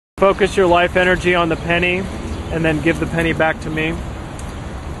focus your life energy on the penny and then give the penny back to me.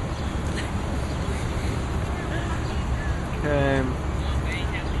 Okay.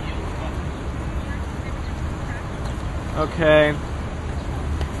 Okay.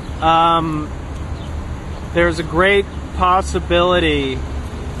 There's a great possibility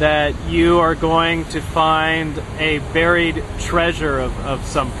that you are going to find a buried treasure of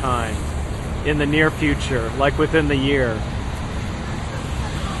some kind in the near future, like within the year.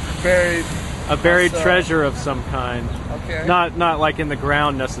 A buried treasure of some kind. Okay. Not like in the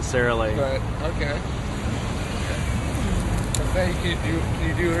ground necessarily. Right. Okay. Okay. Can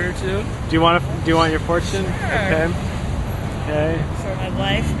you do her too? Do you want your fortune? Sure. Okay. Okay. For my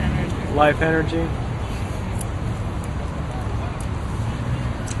life energy. Life energy.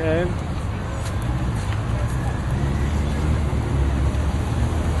 Okay.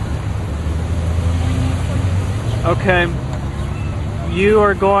 Okay. You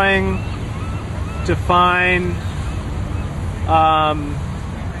are going to find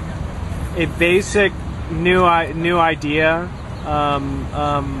a basic new idea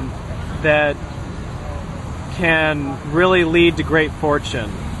that can really lead to great fortune.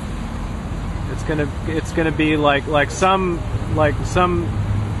 It's gonna be like some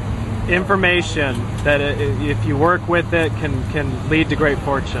information that if you work with it can lead to great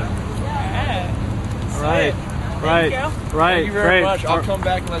fortune. Yeah. Right. Right. Thank you. Right. Thank you very Great. much. I'll come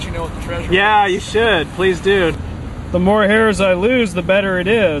back and let you know what the treasure Yeah, is. you should. Please do. The more hairs I lose, the better it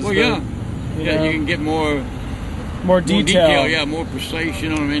is. Well, yeah. You can get more detail. Yeah, more precise, you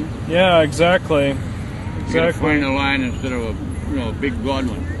know what I mean? Yeah, exactly. You gotta Exactly. find a line instead of a big broad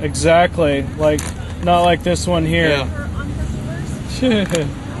one. Exactly. Not like this one here. Yeah.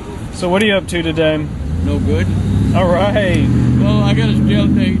 So what are you up to today? No good. All right. Well, I gotta stay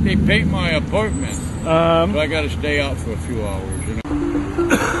out. They paint my apartment. So I gotta stay out for a few hours, you know.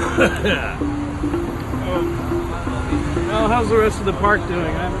 Well, how's the rest of the park doing? I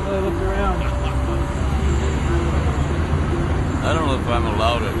haven't really looked around. I don't know if I'm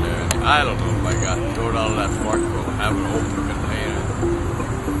allowed in there. I don't know if I got thrown out of that park for having an open container.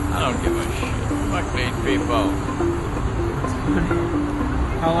 I don't give a shit. Fuck these people.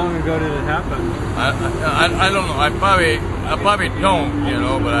 How long ago did it happen? I don't know. I probably don't, you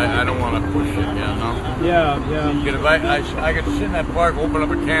know, but I don't want to push it, you know. Yeah. Because if I could sit in that park, open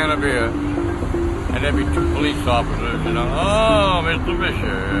up a can of beer, and there'd be 2 police officers, you know. Oh, Mr.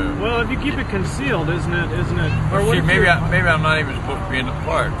 Fisher. Well, if you keep it concealed, isn't it? Or see, maybe I'm not even supposed to be in the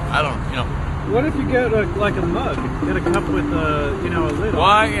park. I don't, you know. What if you get a mug? Get a cup with a lid.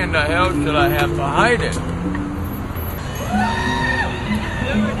 Why in the hell should I have to hide it?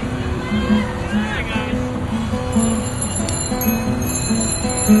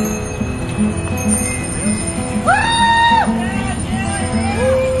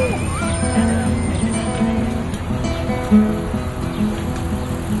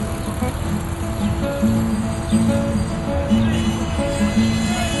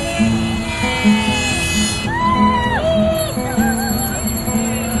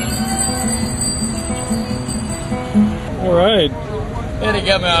 All right. And they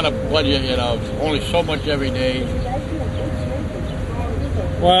got me on a budget, you know, only so much every day.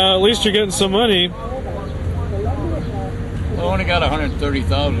 Well, at least you're getting some money. Well, I only got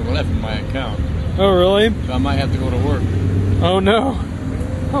 130,000 left in my account, Oh, really? so I might have to go to work. Oh, no.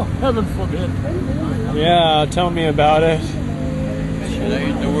 Oh, heaven forbid. Yeah, tell me about it. Shit, I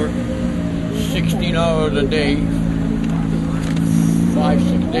used to work 16 hours a day,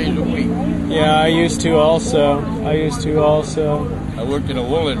 5-6 days a week. Yeah, I used to also. I worked in a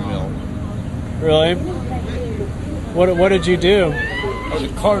woolen mill. Really? What did you do? I was a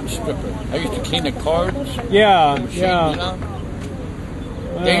card stripper. I used to clean the cards. Yeah, Machines, yeah. You know?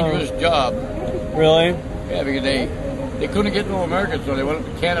 Wow. Dangerous job. Really? Yeah, because they couldn't get no Americans, so they went up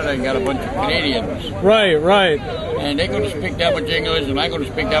to Canada and got a bunch of Canadians. Right. And they're going to speak that much English, and I'm going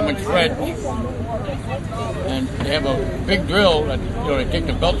to speak that much French. And they have a big drill that, they take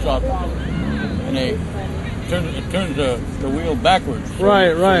the belts off, and it turns the wheel backwards. So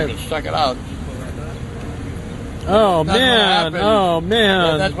Right. So you can suck it out. Oh, That's man. what Oh, Yeah,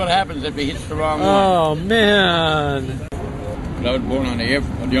 man. that's what happens if he hits the wrong one. Oh, man. But I was born on the Air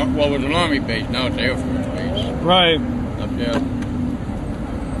Force. Well, it was an Army base. Now it's Air Force base Right. up there.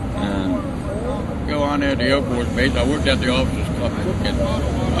 And go on there at the Air Force base. I worked at the Officers Club.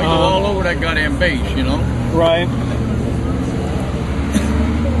 I go all over that goddamn base, you know. Right. And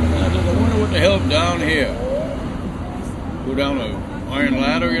I said, I wonder what the hell's down here. Go down a iron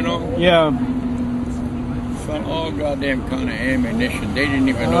ladder, you know. Yeah. Found all goddamn kind of ammunition. They didn't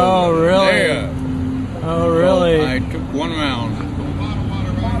even know. Oh, it was really? there. Oh, really? So I took one round.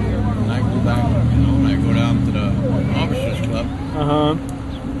 Uh-huh.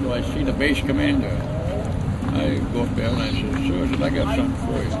 So I see the base commander. I go up there and I said, sir, I said, I got something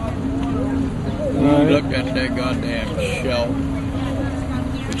for you. Right. We looked at that goddamn shell.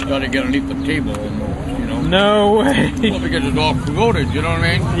 It started getting underneath the table almost, you know. No way. Well, because it's all corroded, you know what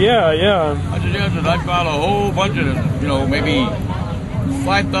I mean? Yeah, yeah. I said, yes, and I found a whole bunch of them, you know, maybe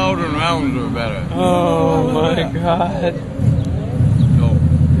 5,000 rounds or better. Oh my God. So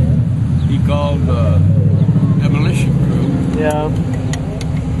he called the demolition crew. Yeah.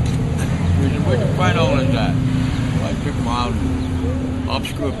 We said, where'd you find all of that? So I took him out and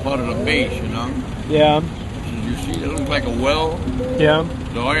obscure part of the base, you know. Yeah. I said, you see, it looks like a well. Yeah.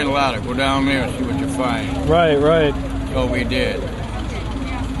 The oil ladder, go down there and see what you find. Right, right. So we did.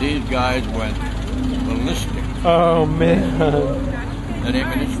 These guys went ballistic. Oh man. That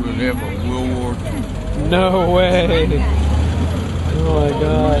ammunition was there from World War II. No way. Oh my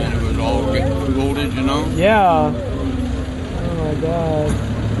God. And it was all getting corroded, you know. Yeah. Oh my God.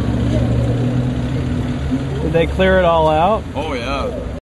 Did they clear it all out? Oh yeah.